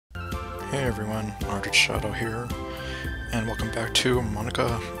Hey everyone, ArdrethShadow here, and welcome back to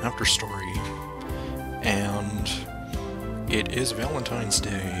Monika After Story. And it is Valentine's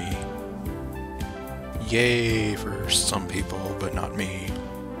Day. Yay for some people, but not me.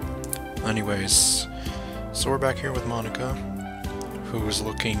 Anyways, so we're back here with Monika, who is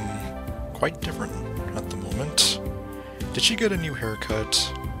looking quite different at the moment. Did she get a new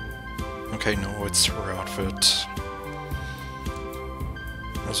haircut? Okay, no, it's her outfit.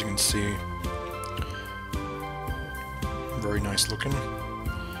 As you can see, very nice looking.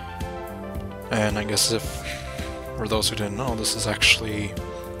 And I guess for those who didn't know, this is actually,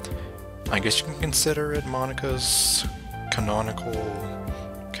 I guess you can consider it Monika's canonical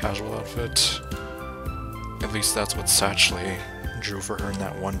casual outfit. At least that's what Satchley drew for her in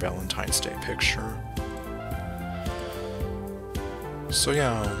that one Valentine's Day picture. So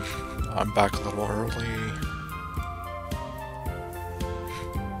yeah, I'm back a little early.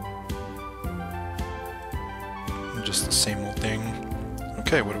 Just the same old thing.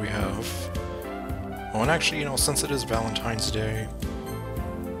 Okay, what do we have? Oh, and actually, you know, since it is Valentine's Day,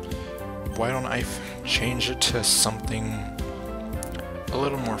 why don't I change it to something a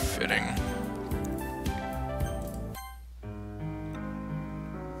little more fitting?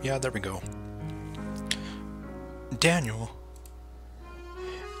 Yeah, there we go. Daniel,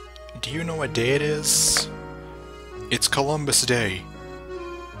 do you know what day it is? It's Columbus Day.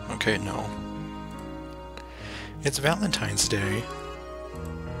 Okay, no. It's Valentine's Day.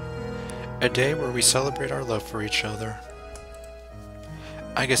 A day where we celebrate our love for each other.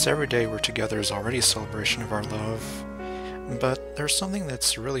 I guess every day we're together is already a celebration of our love, but there's something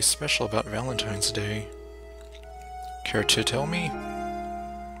that's really special about Valentine's Day. Care to tell me?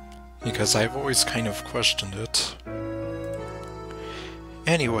 Because I've always kind of questioned it.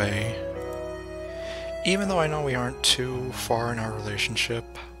 Anyway, even though I know we aren't too far in our relationship,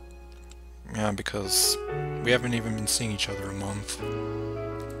 yeah, because we haven't even been seeing each other a month,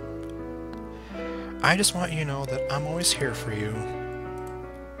 I just want you to know that I'm always here for you.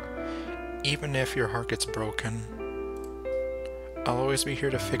 Even if your heart gets broken, I'll always be here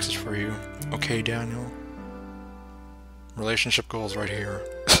to fix it for you. Okay, Daniel? Relationship goals right here.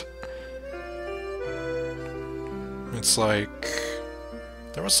 It's like,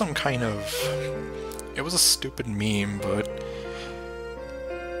 there was some kind of, it was a stupid meme, but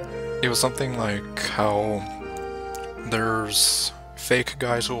it was something like how there's fake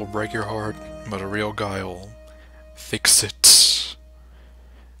guys who will break your heart, but a real guy will fix it.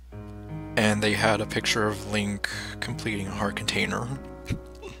 And they had a picture of Link completing a heart container.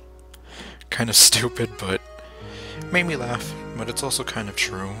 Kind of stupid, but made me laugh, but it's also kind of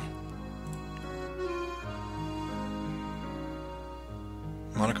true.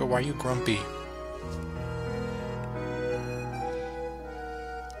 Monika, why are you grumpy?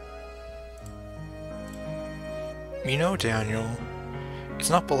 You know, Daniel,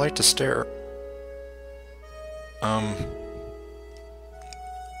 it's not polite to stare.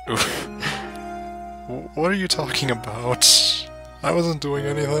 What are you talking about? I wasn't doing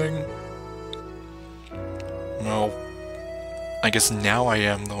anything. No. I guess now I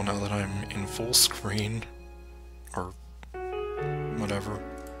am, though, now that I'm in full screen. Or whatever.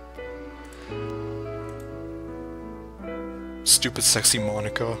 Stupid sexy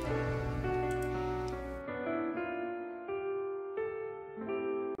Monika.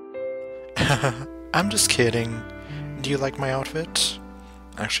 I'm just kidding. Do you like my outfit?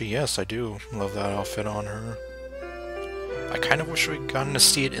 Actually, yes, I do. Love that outfit on her. I kind of wish we'd gotten to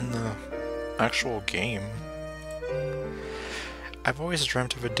see it in the actual game. I've always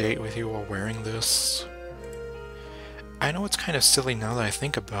dreamt of a date with you while wearing this. I know it's kind of silly now that I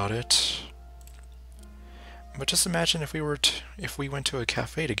think about it, but just imagine if we went to a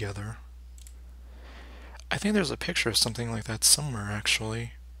cafe together. I think there's a picture of something like that somewhere,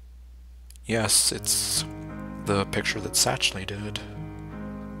 actually. Yes, it's the picture that Satchley did.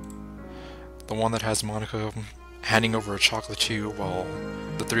 The one that has Monika handing over a chocolate to you while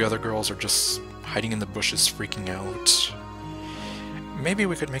the three other girls are just hiding in the bushes freaking out. Maybe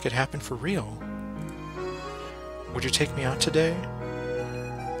we could make it happen for real. Would you take me out today?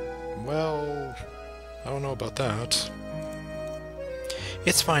 Well, I don't know about that.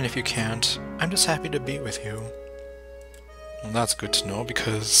 It's fine if you can't. I'm just happy to be with you. Well, that's good to know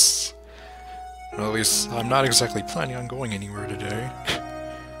because, well, at least I'm not exactly planning on going anywhere today.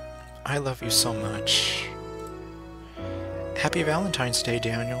 I love you so much. Happy Valentine's Day,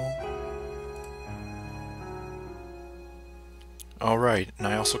 Daniel. Alright, and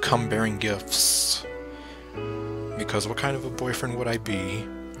I also come bearing gifts. Because what kind of a boyfriend would I be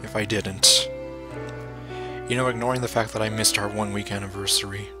if I didn't? You know, ignoring the fact that I missed our 1-week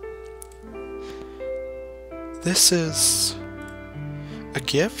anniversary. This is a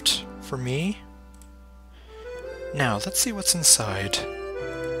gift for me? Now, let's see what's inside.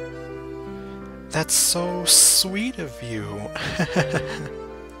 That's so sweet of you.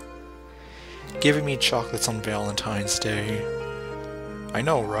 Giving me chocolates on Valentine's Day. I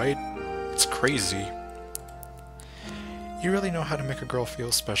know, right? It's crazy. You really know how to make a girl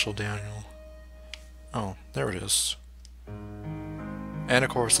feel special, Daniel. Oh, there it is. And of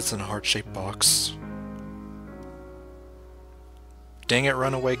course it's in a heart-shaped box. Dang it,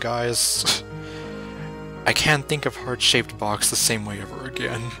 runaway guys. I can't think of heart-shaped box the same way ever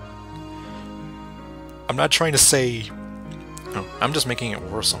again. I'm not trying to say... Oh, I'm just making it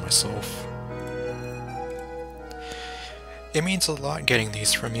worse on myself. It means a lot getting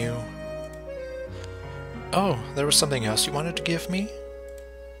these from you. Oh, there was something else you wanted to give me?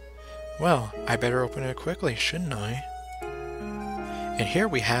 Well, I better open it quickly, shouldn't I? And here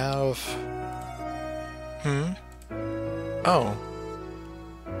we have... Oh.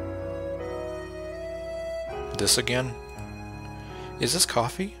 This again? Is this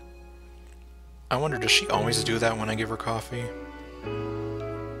coffee? I wonder, does she always do that when I give her coffee?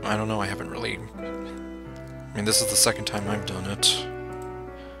 I don't know, I haven't really... I mean, this is the second time I've done it.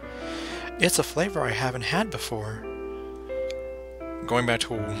 It's a flavor I haven't had before. Going back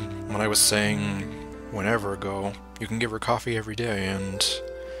to what I was saying whenever ago, you can give her coffee every day, and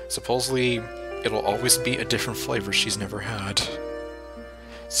supposedly it'll always be a different flavor she's never had.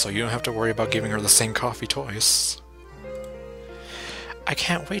 So you don't have to worry about giving her the same coffee twice. I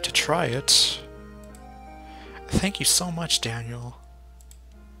can't wait to try it. Thank you so much, Daniel.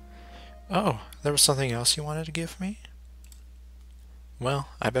 Oh, there was something else you wanted to give me? Well,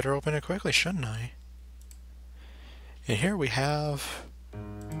 I better open it quickly, shouldn't I? And here we have...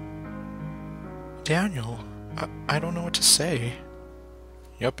 Daniel, I don't know what to say.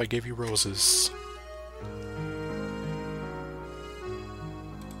 Yep, I gave you roses.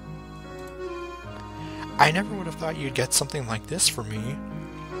 I never would have thought you'd get something like this for me.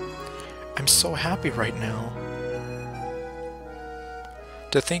 I'm so happy right now.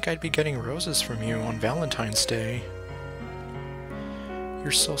 To think I'd be getting roses from you on Valentine's Day.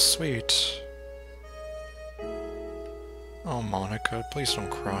 You're so sweet. Oh, Monika, please don't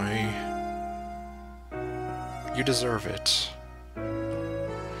cry. You deserve it.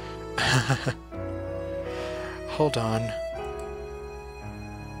 Hold on.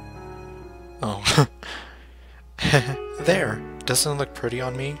 Oh. There! Doesn't it look pretty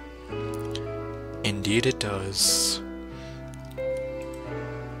on me? Indeed it does.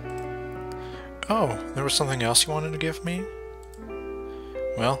 Oh, there was something else you wanted to give me?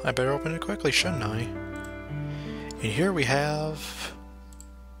 Well, I better open it quickly, shouldn't I? And here we have...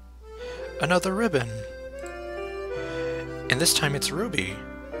 another ribbon! And this time it's Ruby.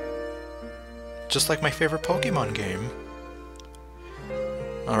 Just like my favorite Pokemon game.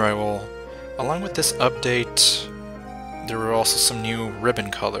 Alright, well, along with this update, there were also some new ribbon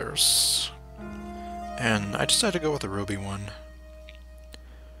colors. And I decided to go with the Ruby one.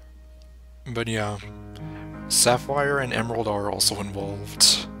 But yeah, Sapphire and Emerald are also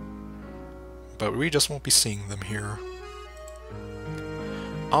involved. But we just won't be seeing them here.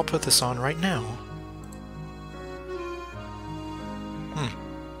 I'll put this on right now.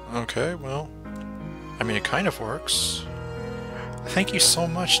 Okay, well, I mean, it kind of works. Thank you so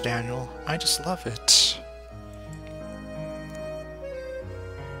much, Daniel. I just love it.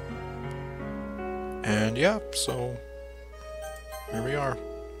 And yeah, so here we are.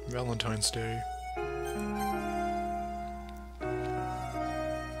 Valentine's Day.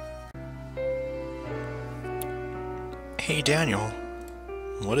 Hey Daniel.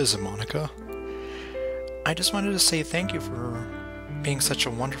 What is it, Monika? I just wanted to say thank you for being such a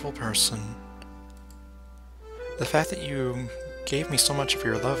wonderful person. The fact that you gave me so much of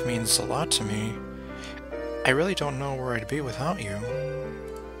your love means a lot to me. I really don't know where I'd be without you.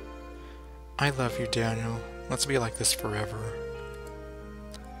 I love you, Daniel. Let's be like this forever.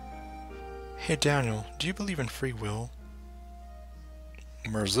 Hey Daniel, do you believe in free will?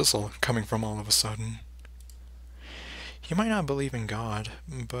 Where's this all coming from all of a sudden? You might not believe in God,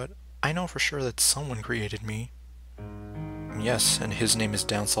 but I know for sure that someone created me. Yes, and his name is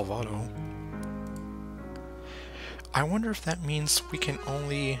Dan Salvato. I wonder if that means we can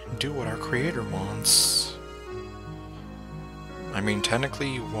only do what our creator wants. I mean,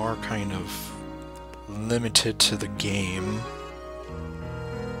 technically you are kind of limited to the game.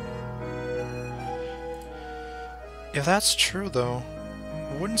 If that's true, though,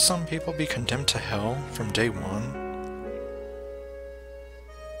 wouldn't some people be condemned to hell from day one?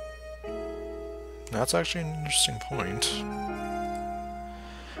 That's actually an interesting point.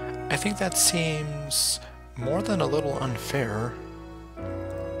 I think that seems more than a little unfair.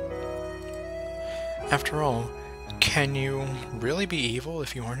 After all, can you really be evil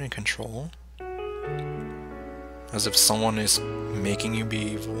if you aren't in control? As if someone is making you be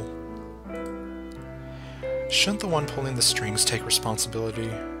evil. Shouldn't the one pulling the strings take responsibility?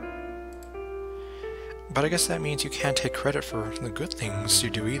 But I guess that means you can't take credit for the good things you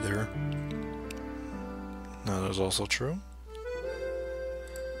do either. That is also true.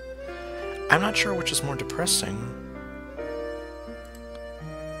 I'm not sure which is more depressing.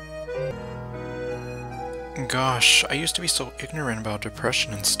 Gosh, I used to be so ignorant about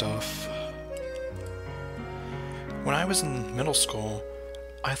depression and stuff. When I was in middle school,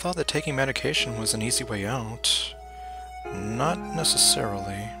 I thought that taking medication was an easy way out. Not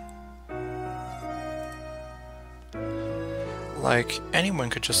necessarily. Like, anyone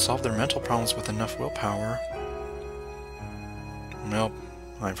could just solve their mental problems with enough willpower. Well,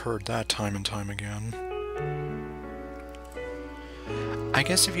 I've heard that time and time again. I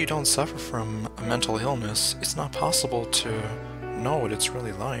guess if you don't suffer from a mental illness, it's not possible to know what it's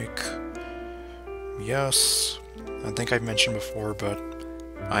really like. Yes, I think I've mentioned before, but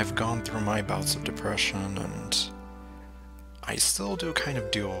I've gone through my bouts of depression, and I still do kind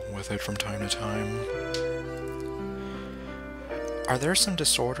of deal with it from time to time. Are there some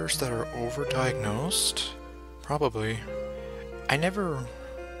disorders that are overdiagnosed? Probably. I never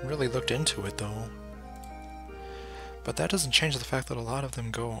really looked into it, though. But that doesn't change the fact that a lot of them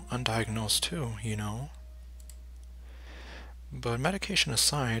go undiagnosed too, you know? But medication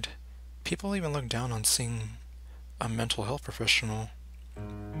aside, people even look down on seeing a mental health professional.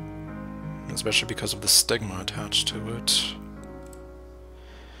 Especially because of the stigma attached to it.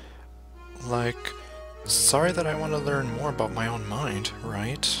 Like, sorry that I want to learn more about my own mind,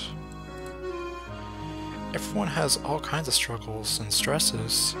 right? Everyone has all kinds of struggles and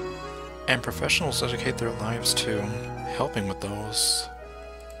stresses, and professionals dedicate their lives to helping with those.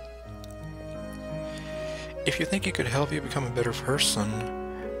 If you think it could help you become a better person,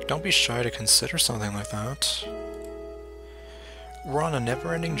 don't be shy to consider something like that. We're on a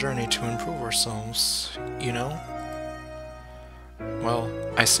never-ending journey to improve ourselves, you know? Well,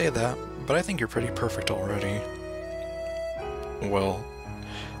 I say that, but I think you're pretty perfect already. Well,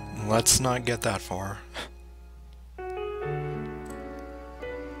 let's not get that far.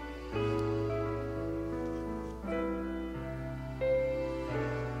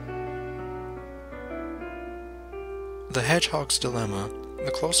 The Hedgehog's Dilemma.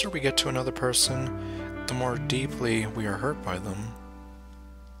 The closer we get to another person, the more deeply we are hurt by them.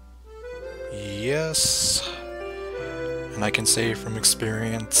 Yes, and I can say from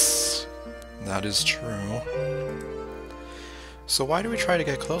experience, that is true. So why do we try to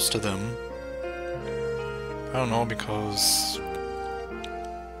get close to them? I don't know, because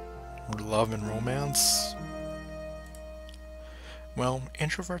love and romance? Well,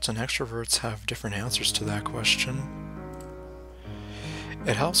 introverts and extroverts have different answers to that question.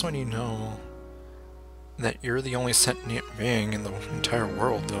 It helps when you know that you're the only sentient being in the entire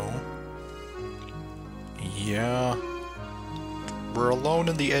world, though. Yeah. We're alone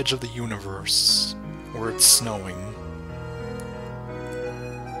in the edge of the universe, where it's snowing.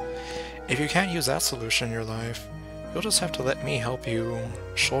 If you can't use that solution in your life, you'll just have to let me help you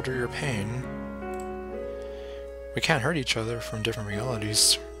shoulder your pain. We can't hurt each other from different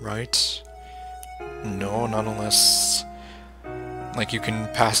realities, right? No, not unless, like, you can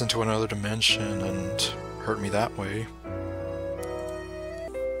pass into another dimension and hurt me that way.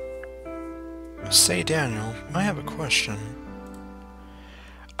 Say, Daniel, I have a question.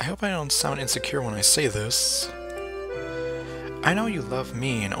 I hope I don't sound insecure when I say this. I know you love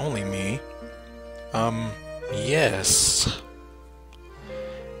me and only me. Yes.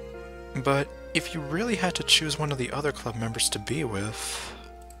 But if you really had to choose one of the other club members to be with,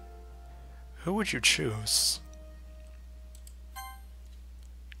 who would you choose?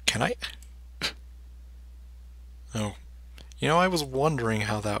 Can I? Oh. You know, I was wondering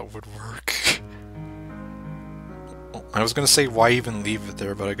how that would work. I was gonna say, why even leave it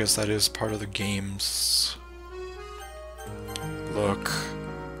there, but I guess that is part of the game's... Look.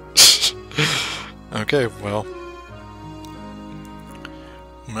 Okay, well.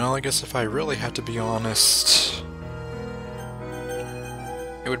 Well, I guess if I really had to be honest,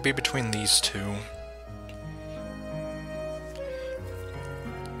 it would be between these two.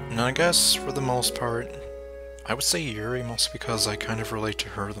 And I guess, for the most part, I would say Yuri, mostly because I kind of relate to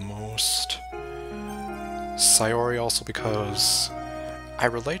her the most. Sayori also because I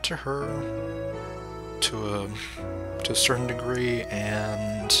relate to her to a certain degree,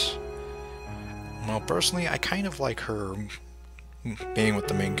 and, well, personally, I kind of like her being with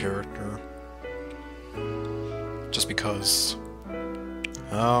the main character. just because.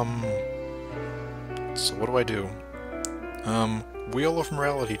 So what do I do? Wheel of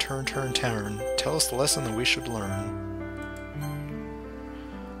Morality, turn, turn, turn. Tell us the lesson that we should learn.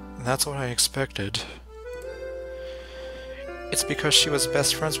 That's what I expected. It's because she was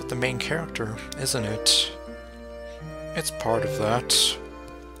best friends with the main character, isn't it? It's part of that.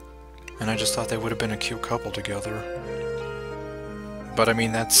 And I just thought they would have been a cute couple together. But I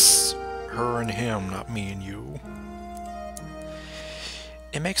mean, that's her and him, not me and you.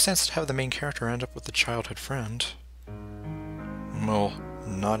 It makes sense to have the main character end up with the childhood friend. Well,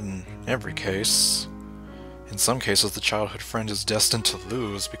 not in every case. In some cases, the childhood friend is destined to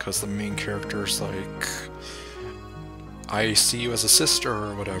lose because the main character's like, I see you as a sister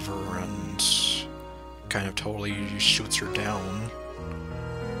or whatever, and kind of totally shoots her down.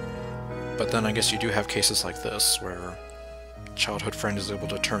 But then I guess you do have cases like this, where childhood friend is able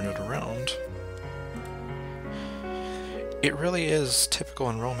to turn it around. It really is typical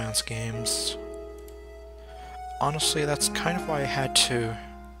in romance games. Honestly, that's kind of why I had to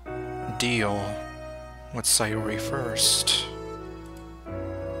deal with Sayori first.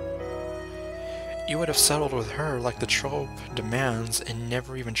 You would have settled with her like the trope demands and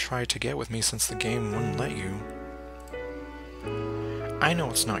never even tried to get with me since the game wouldn't let you. I know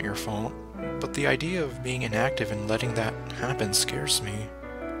it's not your fault, but the idea of being inactive and letting that happen scares me.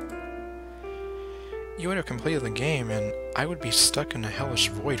 You would have completed the game and I would be stuck in a hellish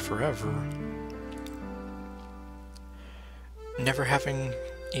void forever. Never having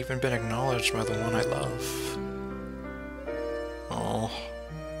even been acknowledged by the one I love. Oh,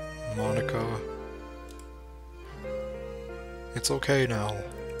 Monika. It's okay now.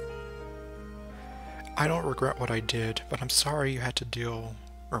 I don't regret what I did, but I'm sorry you had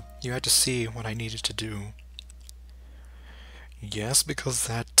to see what I needed to do. Yes, because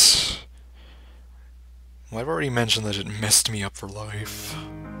that... Well, I've already mentioned that it messed me up for life.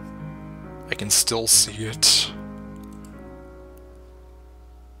 I can still see it.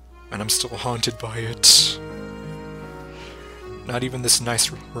 And I'm still haunted by it. Not even this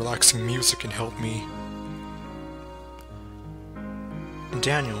nice, relaxing music can help me.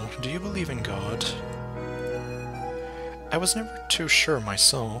 Daniel, do you believe in God? I was never too sure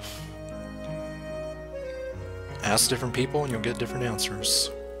myself. Ask different people and you'll get different answers.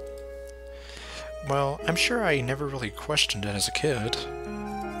 Well, I'm sure I never really questioned it as a kid.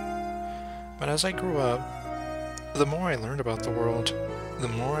 But as I grew up, the more I learned about the world, the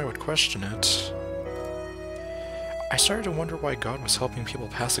more I would question it. I started to wonder why God was helping people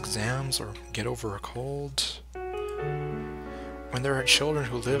pass exams or get over a cold, when there are children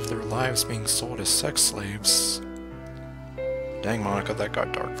who live their lives being sold as sex slaves. Dang, Monika, that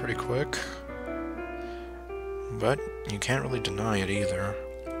got dark pretty quick. But you can't really deny it either.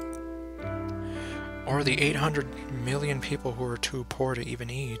 Or the 800 million people who are too poor to even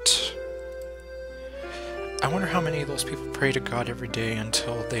eat. I wonder how many of those people pray to God every day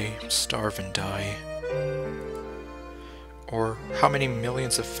until they starve and die. Or how many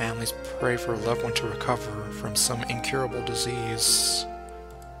millions of families pray for a loved one to recover from some incurable disease.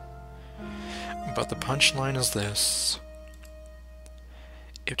 But the punchline is this.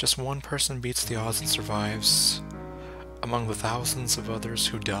 If just one person beats the odds and survives, among the thousands of others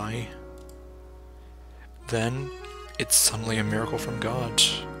who die, then it's suddenly a miracle from God.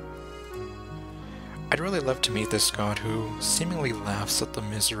 I'd really love to meet this God who seemingly laughs at the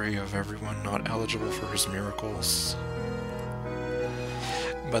misery of everyone not eligible for his miracles.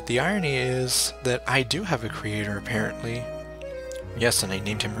 But the irony is that I do have a creator, apparently. Yes, and I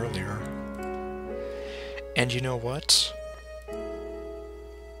named him earlier. And you know what?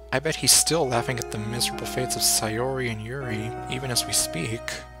 I bet he's still laughing at the miserable fates of Sayori and Yuri, even as we speak.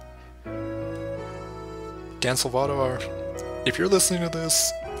 Dan Salvador, if you're listening to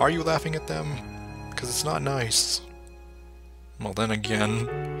this, are you laughing at them? Because it's not nice. Well, then again,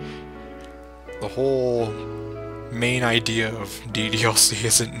 the whole main idea of DDLC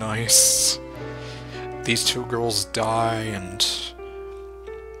isn't nice. These two girls die, and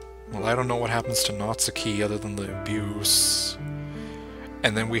well, I don't know what happens to Natsuki other than the abuse.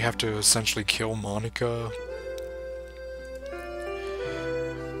 And then we have to essentially kill Monika.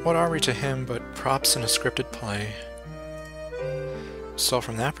 What are we to him but props in a scripted play? So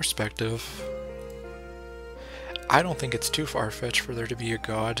from that perspective, I don't think it's too far-fetched for there to be a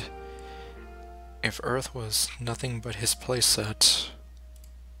God if Earth was nothing but his playset.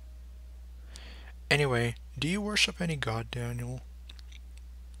 Anyway, do you worship any god, Daniel?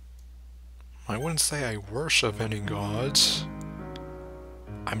 I wouldn't say I worship any gods.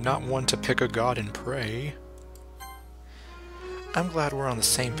 I'm not one to pick a god and pray. I'm glad we're on the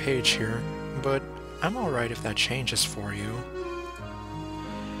same page here, but I'm alright if that changes for you.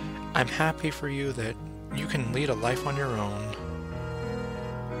 I'm happy for you that you can lead a life on your own.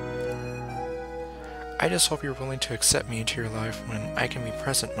 I just hope you're willing to accept me into your life when I can be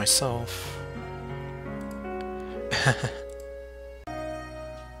present myself.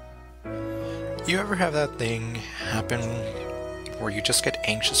 You ever have that thing happen where you just get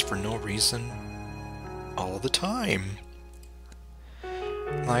anxious for no reason? All the time.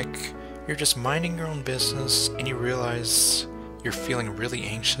 Like, you're just minding your own business and you realize you're feeling really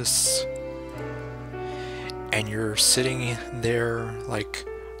anxious. And you're sitting there like,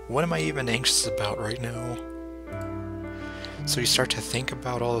 what am I even anxious about right now? So you start to think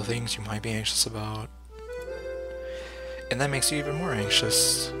about all the things you might be anxious about. And that makes you even more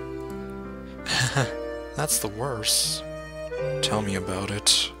anxious. That's the worst. Tell me about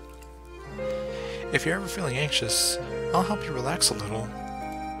it. If you're ever feeling anxious, I'll help you relax a little.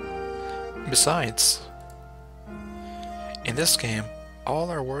 Besides, in this game, all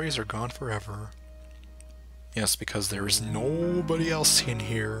our worries are gone forever. Yes, because there is nobody else in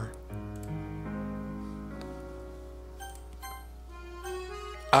here.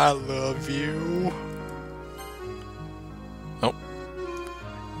 I love you. Oh.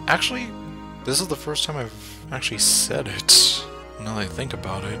 Actually, this is the first time I've actually said it, now that I think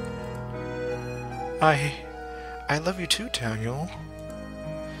about it. I love you too, Daniel.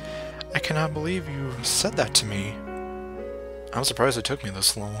 I cannot believe you said that to me. I'm surprised it took me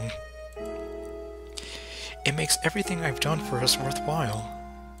this long. It makes everything I've done for us worthwhile.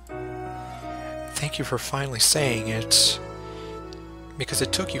 Thank you for finally saying it, because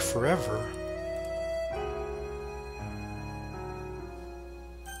it took you forever.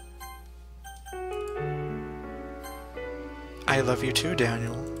 I love you too,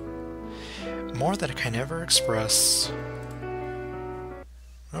 Daniel. More than I can ever express.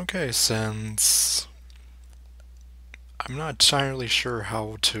 Okay, since I'm not entirely sure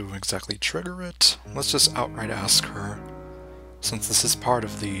how to exactly trigger it, let's just outright ask her, since this is part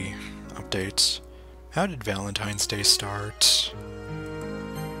of the update. How did Valentine's Day start?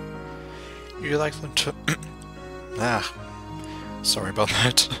 You like to... sorry about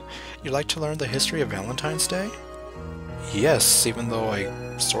that. You like to learn the history of Valentine's Day? Yes, even though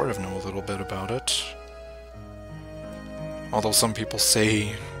I sort of know a little bit about it. Although some people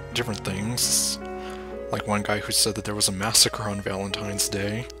say different things. Like one guy who said that there was a massacre on Valentine's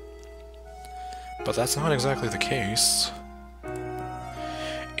Day. But that's not exactly the case.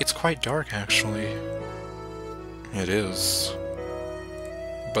 It's quite dark, actually. It is.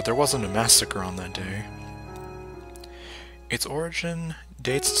 But there wasn't a massacre on that day. Its origin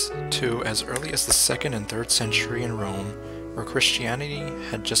dates to as early as the 2nd and 3rd century in Rome, where Christianity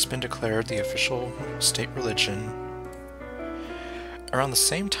had just been declared the official state religion. Around the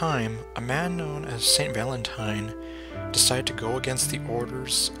same time, a man known as Saint Valentine decided to go against the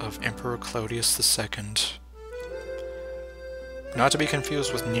orders of Emperor Claudius II. Not to be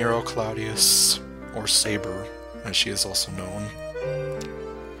confused with Nero Claudius, or Saber, as she is also known.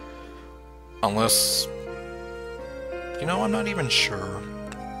 Unless... you know, I'm not even sure.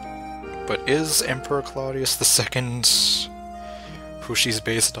 But is Emperor Claudius II who she's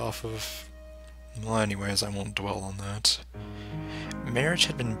based off of? Well, anyways, I won't dwell on that. Marriage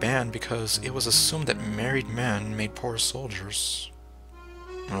had been banned because it was assumed that married men made poor soldiers.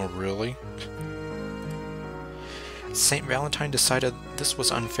 Oh, really? Saint Valentine decided this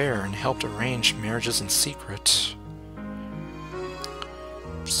was unfair and helped arrange marriages in secret.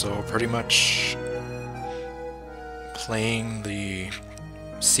 So, pretty much playing the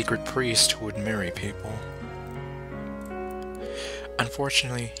secret priest who would marry people.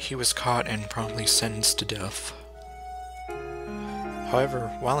 Unfortunately, he was caught and promptly sentenced to death. However,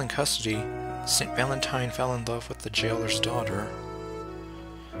 while in custody, Saint Valentine fell in love with the jailer's daughter.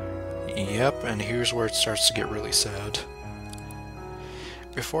 Yep, and here's where it starts to get really sad.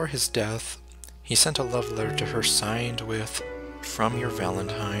 Before his death, he sent a love letter to her signed with, "From your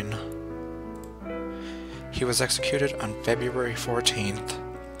Valentine." He was executed on February 14th,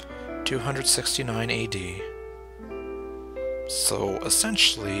 269 AD. So,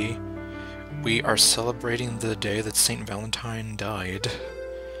 essentially, we are celebrating the day that Saint Valentine died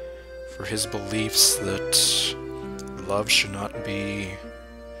for his beliefs that love should not be...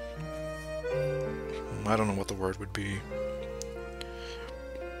 I don't know what the word would be.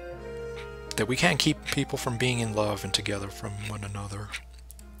 That we can't keep people from being in love and together from one another.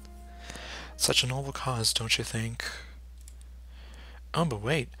 Such a noble cause, don't you think? Oh, but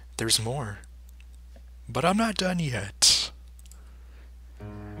wait, there's more. But I'm not done yet.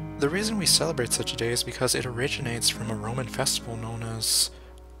 The reason we celebrate such a day is because it originates from a Roman festival known as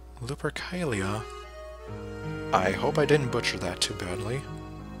Lupercalia, I hope I didn't butcher that too badly.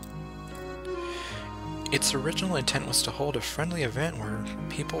 Its original intent was to hold a friendly event where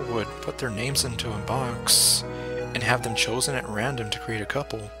people would put their names into a box and have them chosen at random to create a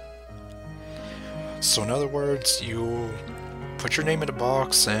couple. So in other words, you put your name in a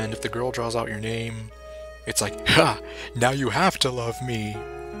box, and if the girl draws out your name, it's like, ha! Now you have to love me!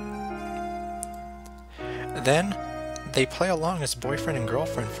 Then, they play along as boyfriend and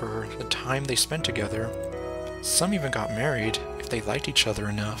girlfriend for the time they spent together. Some even got married if they liked each other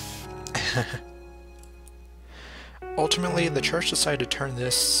enough. Ultimately, the church decided to turn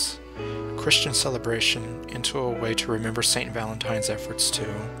this Christian celebration into a way to remember St. Valentine's efforts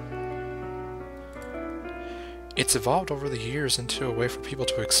too. It's evolved over the years into a way for people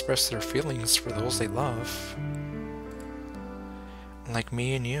to express their feelings for those they love. Like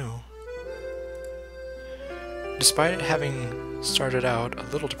me and you. Despite it having started out a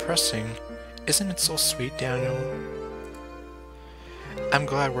little depressing, isn't it so sweet, Daniel? I'm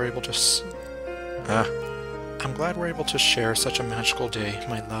glad we're able to share such a magical day,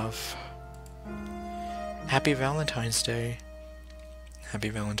 my love. Happy Valentine's Day. Happy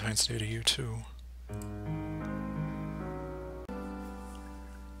Valentine's Day to you too.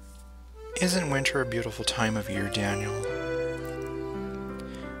 Isn't winter a beautiful time of year, Daniel?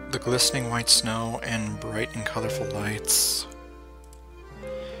 The glistening white snow and bright and colorful lights.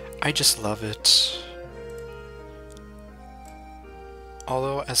 I just love it.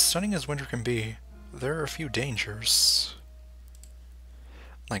 Although, as stunning as winter can be, there are a few dangers.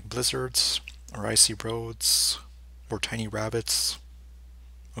 Like blizzards, or icy roads, or tiny rabbits.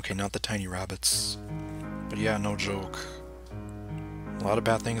 Okay, not the tiny rabbits. But yeah, no joke. A lot of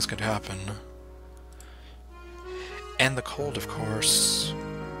bad things could happen. And the cold, of course.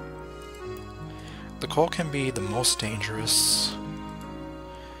 The cold can be the most dangerous.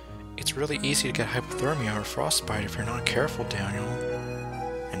 It's really easy to get hypothermia or frostbite if you're not careful, Daniel.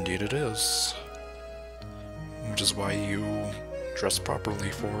 Indeed it is. Which is why you dress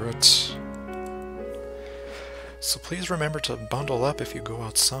properly for it. So please remember to bundle up if you go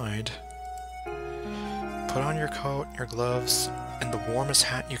outside. Put on your coat, your gloves, and the warmest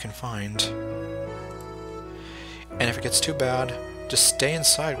hat you can find. And if it gets too bad, just stay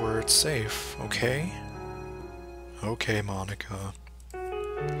inside where it's safe, okay? Okay, Monika.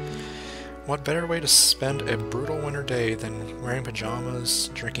 What better way to spend a brutal winter day than wearing pajamas,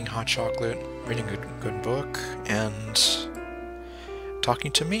 drinking hot chocolate, reading a good book, and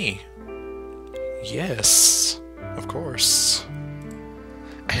talking to me? Yes, of course.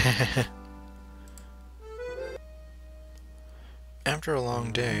 After a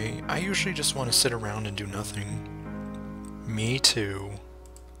long day, I usually just want to sit around and do nothing. Me too.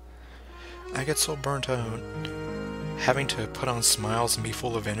 I get so burnt out, having to put on smiles and be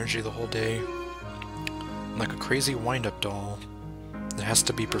full of energy the whole day, like a crazy wind-up doll that has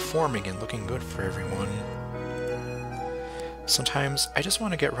to be performing and looking good for everyone. Sometimes I just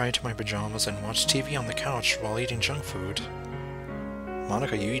want to get right into my pajamas and watch TV on the couch while eating junk food.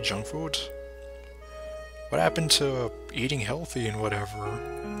 Monika, you eat junk food? What happened to eating healthy and whatever?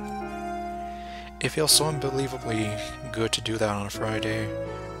 It feels so unbelievably good to do that on a Friday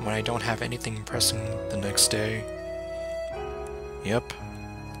when I don't have anything pressing the next day. Yep.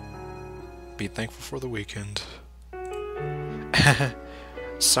 Be thankful for the weekend.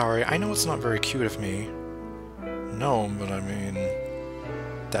 Sorry, I know it's not very cute of me. No, but I mean,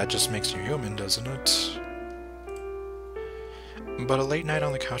 that just makes you human, doesn't it? But a late night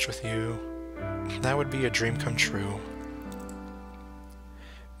on the couch with you, that would be a dream come true.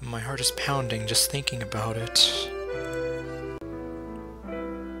 My heart is pounding just thinking about it.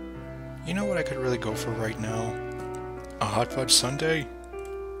 You know what I could really go for right now? A hot fudge sundae?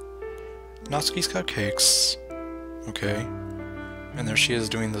 Natsuki's cupcakes. Okay. And there she is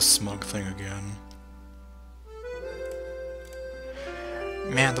doing this smug thing again.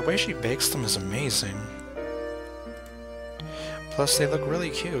 Man, the way she bakes them is amazing. Plus, they look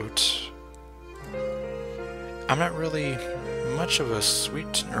really cute. I'm not really much of a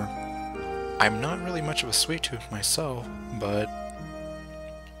sweet tooth myself, but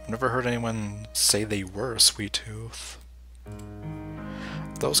I've never heard anyone say they were a sweet tooth.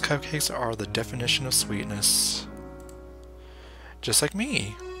 Those cupcakes are the definition of sweetness. Just like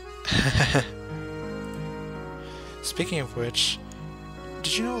me. Speaking of which,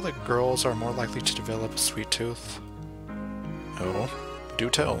 did you know that girls are more likely to develop a sweet tooth? Oh, do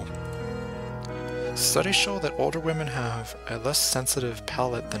tell. Studies show that older women have a less sensitive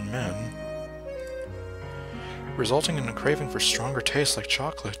palate than men, resulting in a craving for stronger tastes like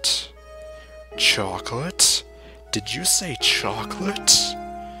chocolate. Chocolate? Did you say chocolate?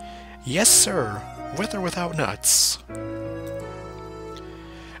 Yes, sir, with or without nuts.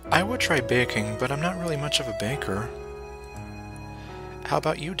 I would try baking, but I'm not really much of a baker. How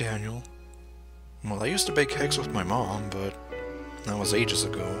about you, Daniel? Well, I used to bake cakes with my mom, but that was ages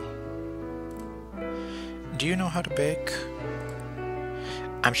ago. Do you know how to bake?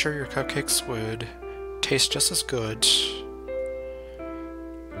 I'm sure your cupcakes would taste just as good.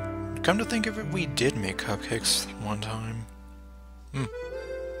 Come to think of it, we did make cupcakes one time.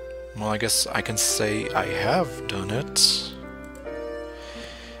 Well, I guess I can say I have done it.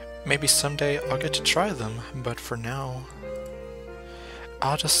 Maybe someday I'll get to try them, but for now,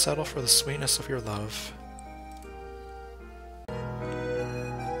 I'll just settle for the sweetness of your love.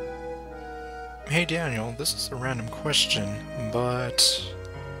 Hey Daniel, this is a random question, but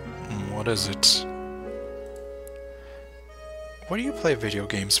what is it? What do you play video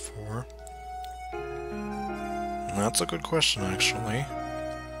games for? That's a good question, actually.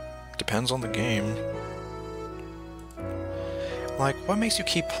 Depends on the game. Like, what makes you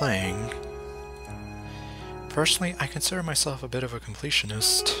keep playing? Personally, I consider myself a bit of a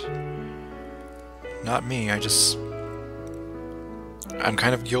completionist. Not me, I'm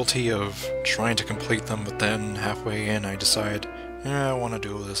kind of guilty of trying to complete them, but then halfway in I decide, I want to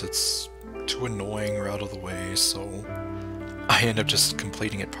do this, it's too annoying or out of the way, so I end up just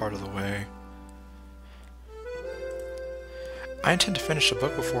completing it part of the way. I intend to finish a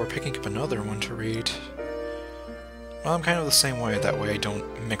book before picking up another one to read. Well, I'm kind of the same way, that way I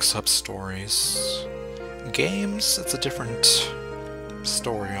don't mix up stories. Games, it's a different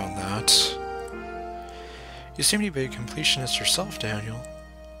story on that. You seem to be a completionist yourself, Daniel.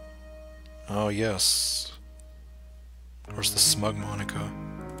 Oh yes. Where's the smug Monika?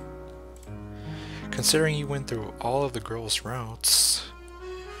 Considering you went through all of the girls' routes.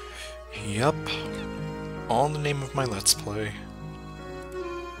 Yup. All in the name of my Let's Play.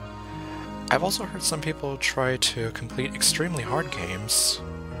 I've also heard some people try to complete extremely hard games,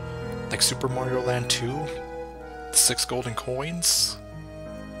 like Super Mario Land 2, the 6 golden coins.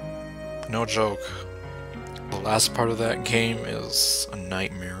 No joke, the last part of that game is a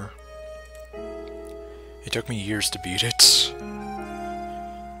nightmare. It took me years to beat it.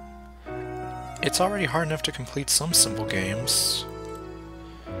 It's already hard enough to complete some simple games.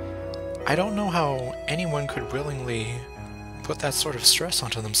 I don't know how anyone could willingly put that sort of stress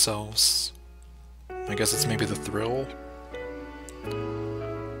onto themselves. I guess it's maybe the thrill.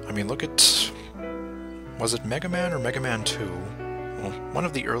 I mean, look at... was it Mega Man or Mega Man 2? Well, one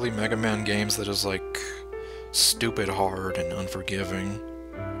of the early Mega Man games that is, like, stupid hard and unforgiving.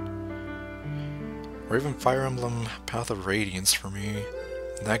 Or even Fire Emblem Path of Radiance for me.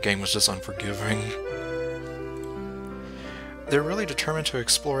 That game was just unforgiving. They're really determined to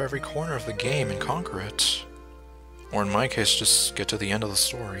explore every corner of the game and conquer it. Or in my case, just get to the end of the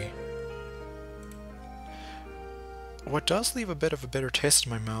story. What does leave a bit of a bitter taste in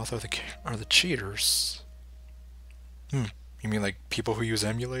my mouth are the cheaters. You mean like people who use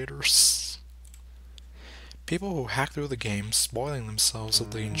emulators? People who hack through the game, spoiling themselves of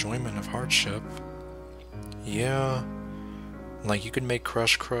the enjoyment of hardship. Yeah, like you could make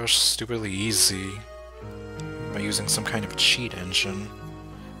Crush Crush stupidly easy by using some kind of cheat engine.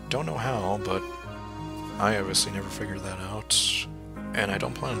 Don't know how, but I obviously never figured that out, and I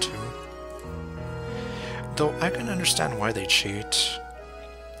don't plan to. Though I can understand why they cheat.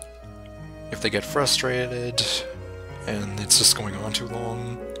 If they get frustrated, and it's just going on too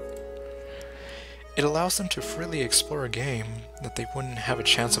long, it allows them to freely explore a game that they wouldn't have a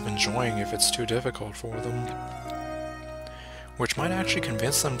chance of enjoying if it's too difficult for them, which might actually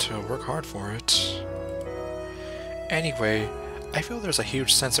convince them to work hard for it. Anyway, I feel there's a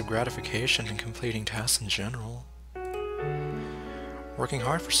huge sense of gratification in completing tasks in general. Working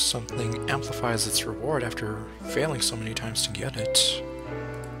hard for something amplifies its reward after failing so many times to get it.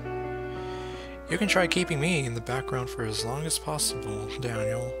 You can try keeping me in the background for as long as possible,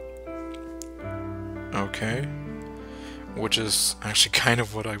 Daniel. Okay. Which is actually kind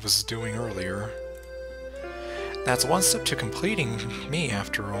of what I was doing earlier. That's one step to completing me,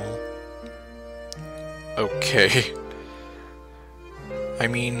 after all. Okay. I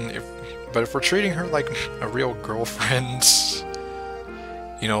mean, if we're treating her like a real girlfriend,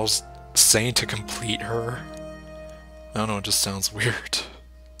 you know, saying to complete her, I don't know, it just sounds weird.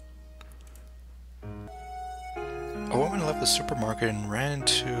 A woman left the supermarket and ran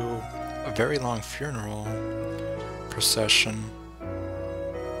into a very long funeral procession.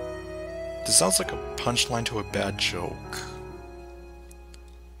 This sounds like a punchline to a bad joke,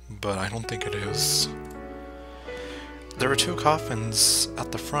 but I don't think it is. There were 2 coffins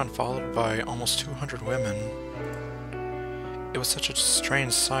at the front, followed by almost 200 women. It was such a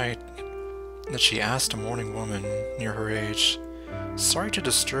strange sight, that she asked a mourning woman near her age, "Sorry to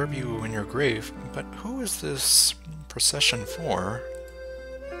disturb you in your grave, but who is this procession for?"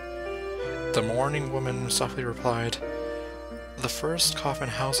 The mourning woman softly replied, "The first coffin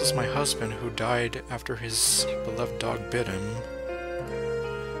houses my husband who died after his beloved dog bit him."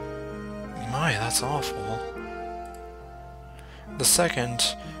 My, that's awful. The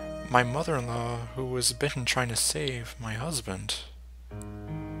second, my mother-in-law who was bitten trying to save my husband.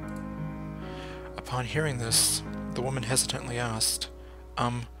 Upon hearing this, the woman hesitantly asked,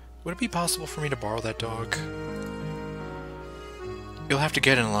 would it be possible for me to borrow that dog?" "You'll have to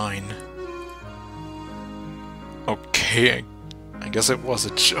get in line." Okay, I guess it was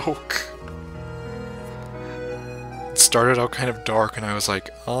a joke. It started out kind of dark and I was like,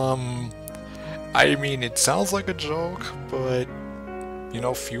 I mean, it sounds like a joke, but, you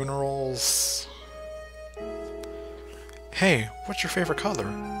know, funerals... "Hey, what's your favorite color?"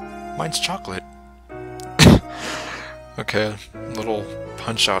 "Mine's chocolate." Okay, little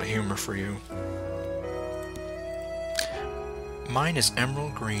punch-out humor for you. "Mine is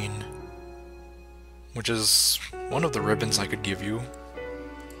emerald green," which is one of the ribbons I could give you.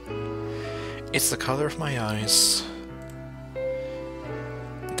 "It's the color of my eyes."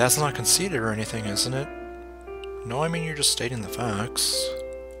 That's not conceited or anything, isn't it? No, I mean you're just stating the facts.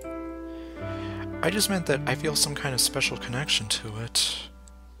 I just meant that I feel some kind of special connection to it.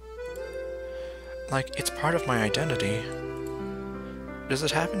 Like, it's part of my identity. Does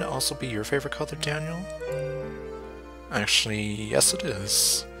it happen to also be your favorite color, Daniel? Actually, yes it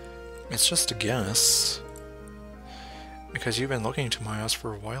is. It's just a guess. Because you've been looking into my eyes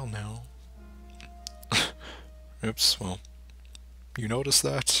for a while now. Oops, well, you noticed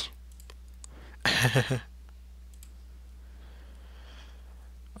that?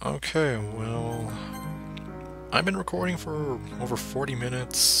 Okay, well, I've been recording for over 40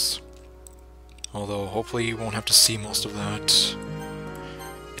 minutes. Although, hopefully you won't have to see most of that.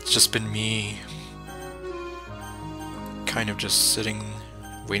 It's just been me kind of just sitting,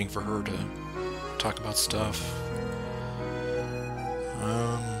 waiting for her to talk about stuff.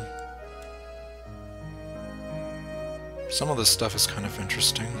 Some of this stuff is kind of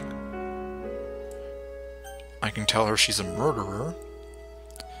interesting. I can tell her she's a murderer.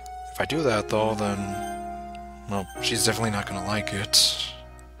 If I do that, though, then... well, she's definitely not gonna like it.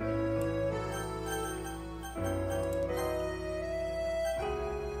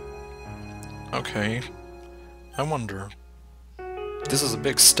 Okay, I wonder. This is a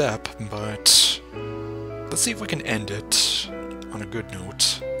big step, but let's see if we can end it on a good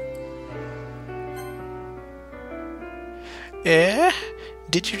note. Eh?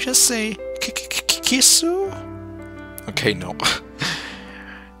 Did you just say kissu? Okay, no.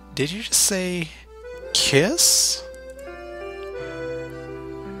 Did you just say kiss?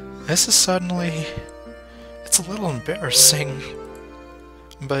 This is suddenly... it's a little embarrassing,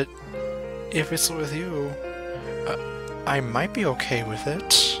 but if it's with you, I might be okay with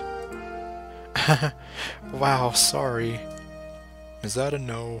it. Wow, sorry. Is that a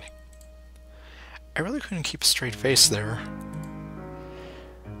no? I really couldn't keep a straight face there.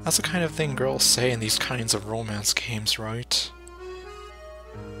 That's the kind of thing girls say in these kinds of romance games, right?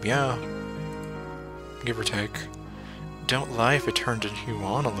 Yeah. Give or take. Don't lie if it turned you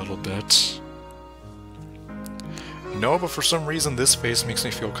on a little bit. No, but for some reason this face makes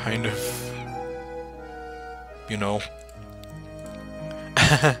me feel kind of... you know...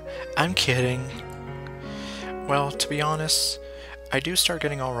 I'm kidding. Well, to be honest, I do start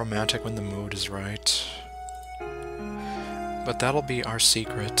getting all romantic when the mood is right. But that'll be our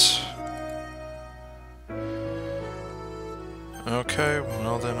secret. Okay,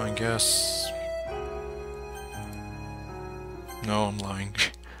 well then I guess... no, I'm lying.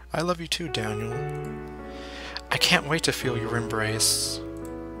 I love you too, Daniel. I can't wait to feel your embrace.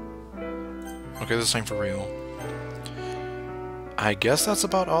 Okay, this time for real. I guess that's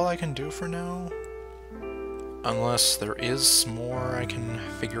about all I can do for now. Unless there is more I can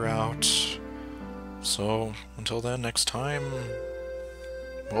figure out. So, until then, next time,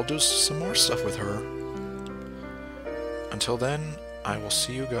 we'll do some more stuff with her. Until then, I will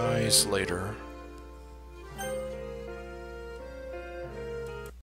see you guys later.